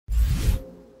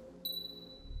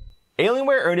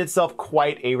Alienware earned itself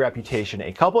quite a reputation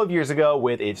a couple of years ago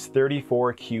with its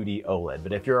 34 QD-OLED,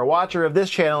 but if you're a watcher of this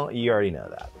channel, you already know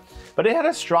that. But it had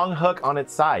a strong hook on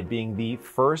its side, being the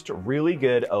first really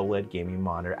good OLED gaming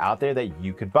monitor out there that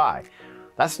you could buy.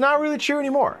 That's not really true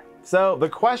anymore. So the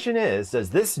question is, does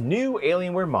this new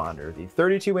Alienware monitor, the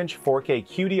 32-inch 4K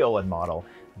QD-OLED model,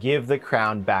 give the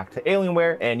crown back to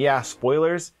Alienware? And yeah,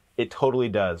 spoilers, it totally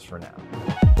does for now.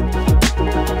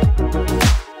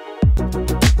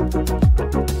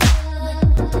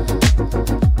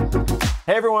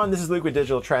 Hey everyone, this is Luke with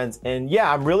Digital Trends, and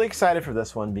yeah, I'm really excited for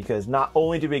this one because not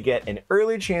only did we get an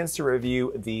early chance to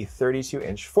review the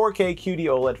 32-inch 4K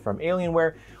QD-OLED from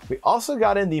Alienware, we also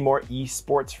got in the more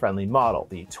esports friendly model,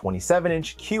 the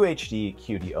 27-inch QHD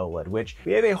QD-OLED, which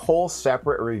we have a whole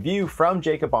separate review from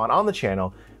Jacob on the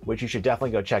channel, which you should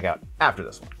definitely go check out after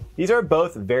this one. These are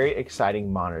both very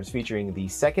exciting monitors featuring the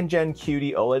 2nd gen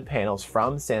QD-OLED panels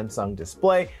from Samsung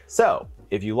Display. So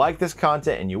if you like this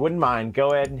content and you wouldn't mind,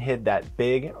 go ahead and hit that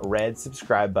big red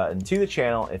subscribe button to the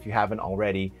channel if you haven't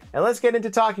already. And let's get into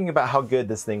talking about how good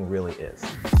this thing really is.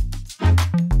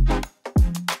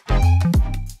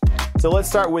 So let's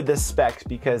start with the specs,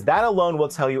 because that alone will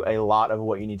tell you a lot of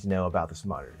what you need to know about this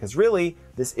monitor, because really,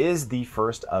 this is the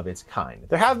first of its kind.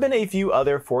 There have been a few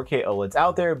other 4K OLEDs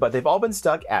out there, but they've all been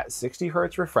stuck at 60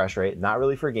 Hz refresh rate, not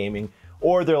really for gaming,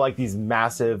 or they're like these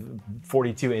massive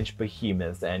 42-inch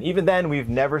behemoths. And even then, we've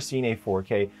never seen a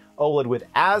 4K OLED with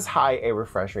as high a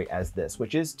refresh rate as this,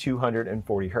 which is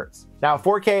 240 Hz. Now,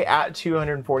 4K at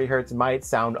 240 Hz might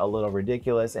sound a little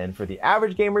ridiculous, and for the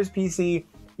average gamer's PC,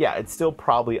 yeah, it's still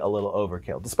probably a little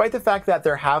overkill, despite the fact that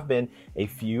there have been a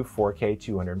few 4K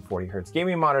 240 Hz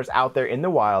gaming monitors out there in the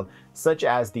wild, such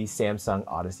as the Samsung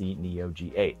Odyssey Neo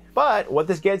G8. But what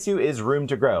this gets you is room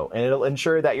to grow, and it'll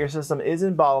ensure that your system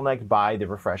isn't bottlenecked by the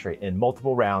refresh rate in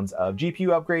multiple rounds of GPU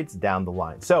upgrades down the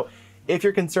line. So if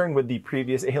you're concerned with the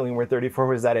previous Alienware 34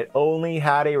 was that it only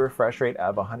had a refresh rate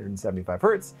of 175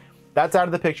 Hz, that's out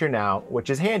of the picture now, which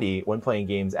is handy when playing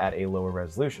games at a lower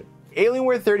resolution.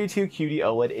 Alienware 32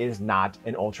 QD-OLED is not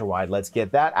an ultra-wide. Let's get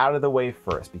that out of the way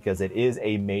first, because it is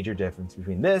a major difference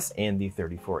between this and the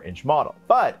 34-inch model.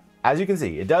 But as you can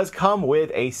see, it does come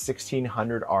with a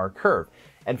 1600R curve.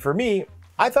 And for me,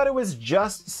 I thought it was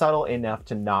just subtle enough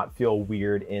to not feel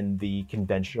weird in the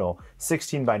conventional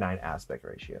 16:9 aspect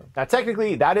ratio. Now,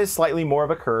 technically, that is slightly more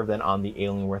of a curve than on the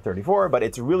Alienware 34, but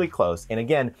it's really close. And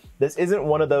again, this isn't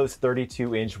one of those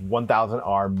 32-inch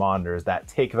 1000R monitors that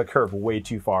take the curve way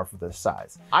too far for this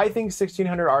size. I think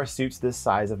 1600R suits this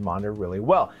size of monitor really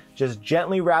well, just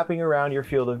gently wrapping around your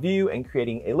field of view and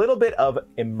creating a little bit of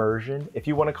immersion, if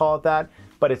you want to call it that,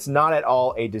 but it's not at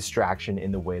all a distraction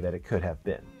in the way that it could have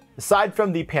been. Aside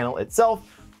from the panel itself,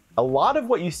 a lot of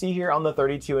what you see here on the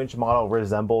 32-inch model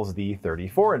resembles the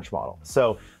 34-inch model.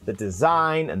 So the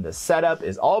design and the setup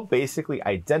is all basically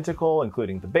identical,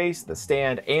 including the base, the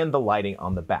stand, and the lighting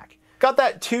on the back. Got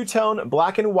that two-tone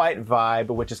black and white vibe,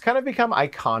 which has kind of become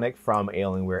iconic from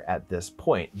Alienware at this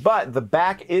point. But the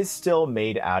back is still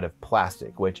made out of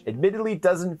plastic, which admittedly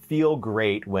doesn't feel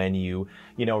great when you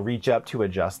reach up to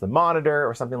adjust the monitor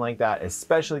or something like that,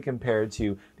 especially compared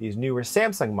to these newer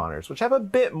Samsung monitors, which have a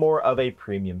bit more of a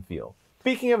premium feel.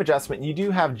 Speaking of adjustment, you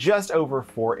do have just over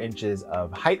 4 inches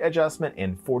of height adjustment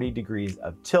and 40 degrees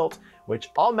of tilt, which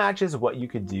all matches what you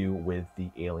could do with the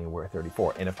Alienware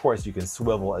 34. And of course, you can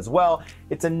swivel as well.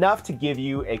 It's enough to give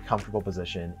you a comfortable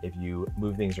position if you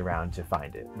move things around to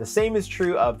find it. The same is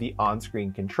true of the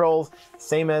on-screen controls,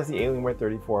 same as the Alienware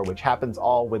 34, which happens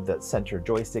all with the center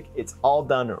joystick. It's all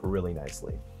done really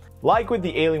nicely. Like with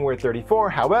the Alienware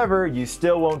 34, however, you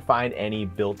still won't find any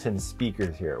built-in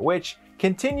speakers here, which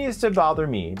continues to bother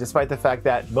me, despite the fact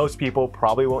that most people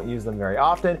probably won't use them very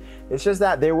often. It's just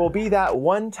that there will be that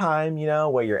one time,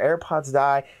 where your AirPods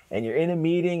die and you're in a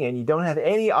meeting and you don't have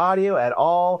any audio at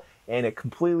all, and it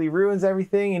completely ruins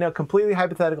everything. Completely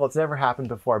hypothetical, it's never happened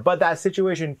before, but that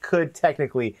situation could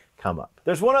technically come up.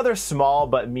 There's one other small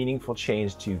but meaningful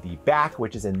change to the back,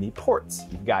 which is in the ports.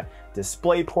 You've got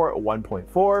DisplayPort 1.4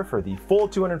 for the full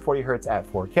 240 Hz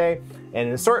at 4K, and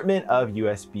an assortment of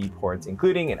USB ports,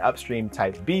 including an upstream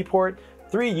Type B port,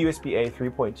 3 USB-A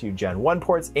 3.2 Gen 1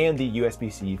 ports, and the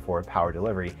USB-C for power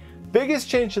delivery. Biggest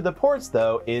change to the ports,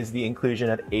 though, is the inclusion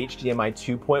of HDMI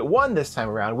 2.1 this time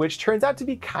around, which turns out to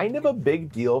be kind of a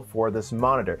big deal for this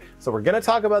monitor. So we're going to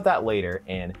talk about that later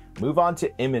and move on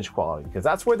to image quality, because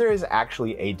that's where there is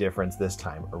actually a difference this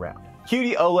time around.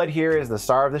 QD-OLED here is the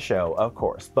star of the show, of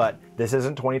course, but this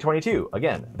isn't 2022.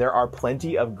 Again, there are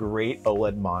plenty of great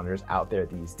OLED monitors out there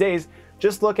these days.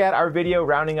 Just look at our video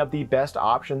rounding up the best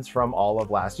options from all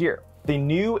of last year. The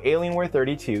new Alienware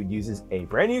 32 uses a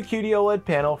brand new QD-OLED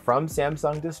panel from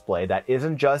Samsung Display that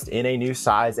isn't just in a new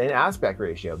size and aspect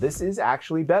ratio. This is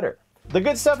actually better. The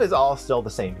good stuff is all still the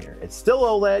same here. It's still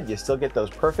OLED, you still get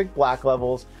those perfect black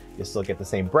levels, you still get the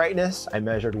same brightness. I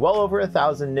measured well over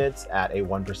 1,000 nits at a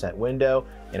 1% window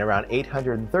and around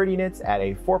 830 nits at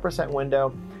a 4%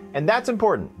 window. And that's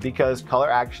important because color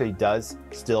actually does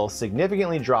still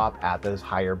significantly drop at those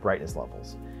higher brightness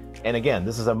levels. And again,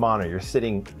 this is a monitor, you're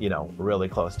sitting, really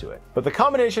close to it. But the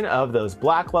combination of those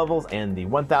black levels and the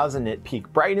 1000 nit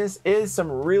peak brightness is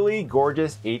some really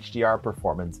gorgeous HDR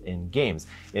performance in games.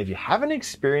 And if you haven't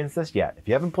experienced this yet, if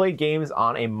you haven't played games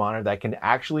on a monitor that can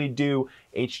actually do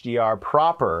HDR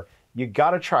proper, you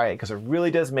gotta try it because it really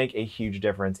does make a huge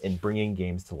difference in bringing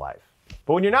games to life.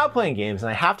 But when you're not playing games, and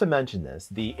I have to mention this,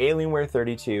 the Alienware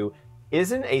 32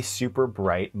 isn't a super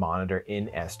bright monitor in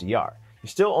SDR. You're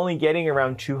still only getting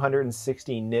around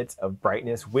 260 nits of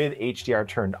brightness with HDR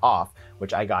turned off,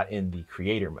 which I got in the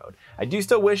creator mode. I do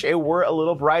still wish it were a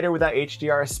little brighter without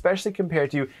HDR, especially compared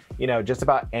to, just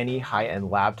about any high-end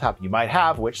laptop you might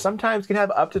have, which sometimes can have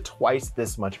up to twice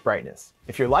this much brightness.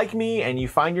 If you're like me and you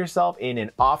find yourself in an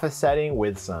office setting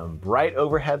with some bright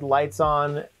overhead lights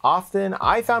on,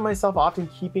 I found myself often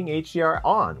keeping HDR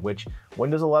on, which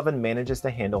Windows 11 manages to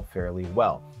handle fairly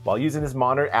well, while using this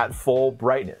monitor at full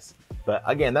brightness. But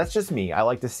again, that's just me. I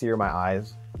like to sear my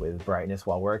eyes with brightness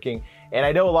while working. And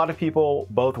I know a lot of people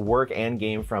both work and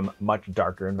game from much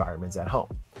darker environments at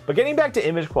home. But getting back to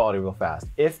image quality real fast,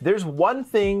 if there's one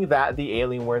thing that the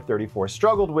Alienware 34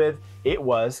 struggled with, it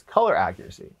was color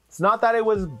accuracy. It's not that it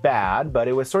was bad, but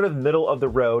it was sort of middle of the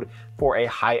road for a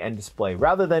high-end display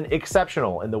rather than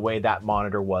exceptional in the way that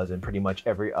monitor was in pretty much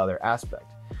every other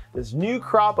aspect. This new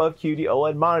crop of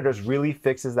QD-OLED monitors really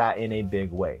fixes that in a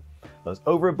big way. Those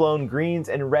overblown greens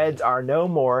and reds are no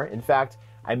more. In fact,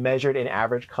 I measured an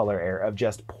average color error of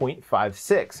just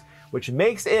 0.56, which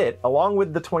makes it, along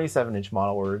with the 27-inch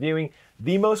model we're reviewing,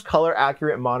 the most color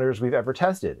accurate monitors we've ever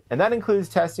tested. And that includes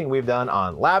testing we've done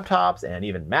on laptops and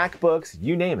even MacBooks,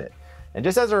 you name it. And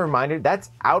just as a reminder,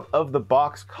 that's out of the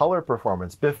box color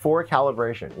performance before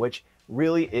calibration, which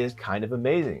really is kind of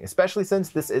amazing, especially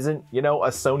since this isn't, a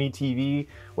Sony TV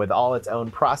with all its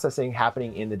own processing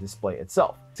happening in the display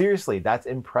itself. Seriously, that's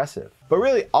impressive. But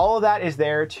really, all of that is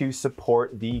there to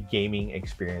support the gaming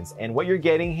experience. And what you're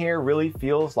getting here really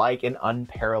feels like an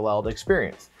unparalleled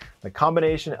experience. The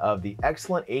combination of the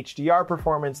excellent HDR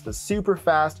performance, the super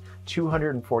fast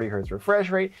 240 Hz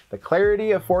refresh rate, the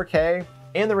clarity of 4K,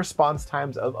 and the response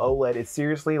times of OLED is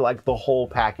seriously like the whole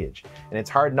package, and it's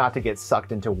hard not to get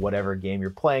sucked into whatever game you're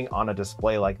playing on a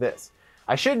display like this.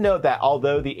 I should note that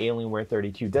although the Alienware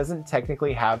 32 doesn't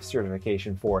technically have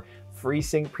certification for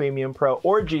FreeSync Premium Pro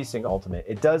or G-Sync Ultimate,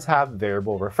 it does have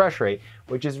variable refresh rate,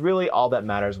 which is really all that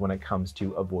matters when it comes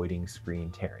to avoiding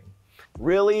screen tearing.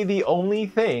 Really, the only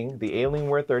thing the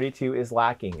Alienware 32 is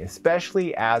lacking,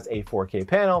 especially as a 4K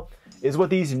panel, is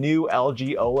what these new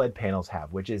LG OLED panels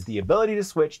have, which is the ability to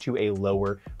switch to a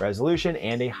lower resolution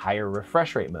and a higher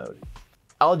refresh rate mode.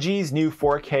 LG's new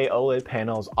 4K OLED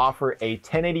panels offer a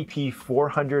 1080p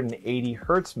 480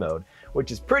 Hz mode,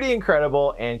 which is pretty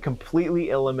incredible and completely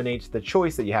eliminates the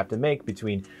choice that you have to make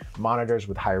between monitors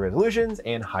with higher resolutions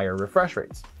and higher refresh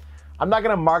rates. I'm not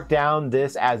going to mark down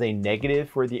this as a negative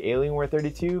for the Alienware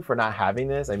 32 for not having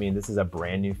this. I mean, this is a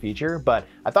brand new feature, but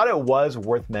I thought it was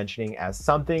worth mentioning as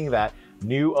something that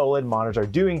new OLED monitors are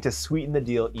doing to sweeten the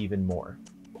deal even more.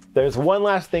 There's one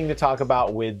last thing to talk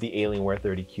about with the Alienware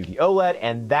 30 QD-OLED,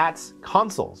 and that's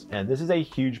consoles. And this is a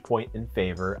huge point in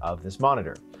favor of this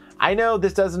monitor. I know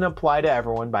this doesn't apply to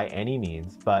everyone by any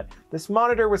means, but this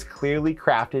monitor was clearly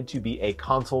crafted to be a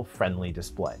console-friendly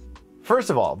display.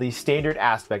 First of all, the standard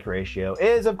aspect ratio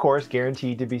is, of course,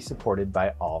 guaranteed to be supported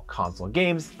by all console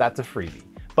games. That's a freebie.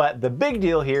 But the big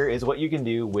deal here is what you can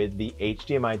do with the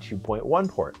HDMI 2.1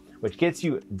 port, which gets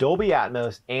you Dolby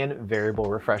Atmos and variable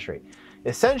refresh rate.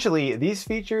 Essentially, these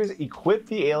features equip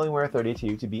the Alienware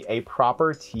 32 to be a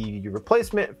proper TV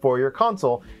replacement for your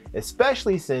console,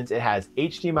 especially since it has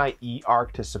HDMI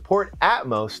eARC to support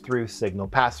Atmos through signal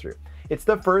pass-through. It's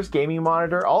the first gaming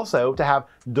monitor also to have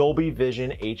Dolby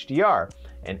Vision HDR,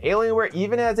 and Alienware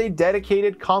even has a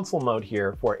dedicated console mode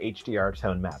here for HDR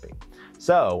tone mapping.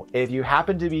 So if you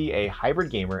happen to be a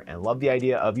hybrid gamer and love the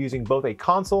idea of using both a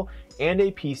console and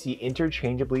a PC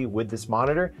interchangeably with this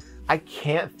monitor, I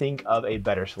can't think of a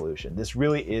better solution. This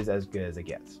really is as good as it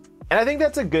gets. And I think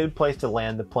that's a good place to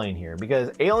land the plane here because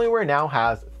Alienware now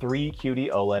has 3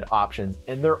 QD-OLED options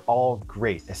and they're all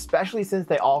great, especially since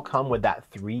they all come with that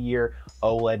 3-year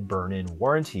OLED burn-in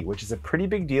warranty, which is a pretty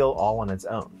big deal all on its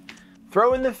own.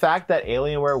 Throw in the fact that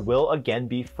Alienware will again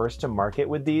be first to market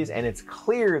with these, and it's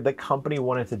clear the company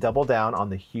wanted to double down on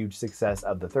the huge success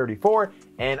of the 34,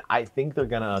 and I think they're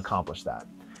gonna accomplish that.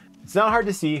 It's not hard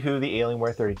to see who the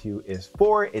Alienware 32 is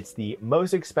for. It's the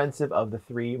most expensive of the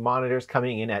three monitors,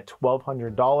 coming in at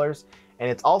 $1,200, and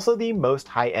it's also the most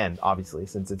high-end, obviously,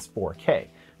 since it's 4K.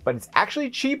 But it's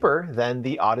actually cheaper than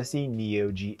the Odyssey Neo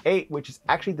G8, which is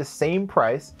actually the same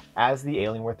price as the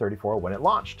Alienware 34 when it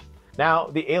launched. Now,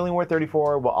 the Alienware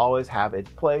 34 will always have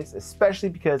its place, especially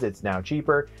because it's now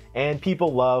cheaper and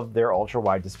people love their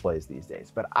ultra-wide displays these days.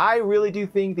 But I really do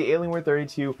think the Alienware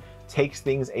 32 takes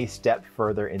things a step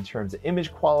further in terms of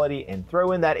image quality, and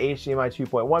throw in that HDMI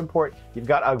 2.1 port, you've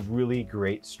got a really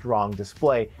great, strong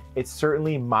display. It's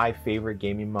certainly my favorite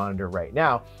gaming monitor right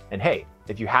now. And hey,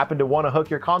 if you happen to want to hook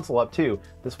your console up too,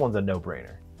 this one's a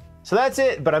no-brainer. So that's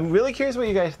it, but I'm really curious what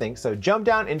you guys think, so jump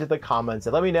down into the comments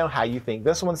and let me know how you think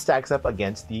this one stacks up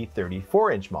against the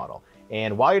 34-inch model.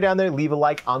 And while you're down there, leave a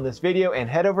like on this video and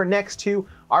head over next to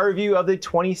our review of the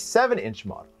 27-inch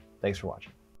model. Thanks for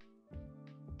watching.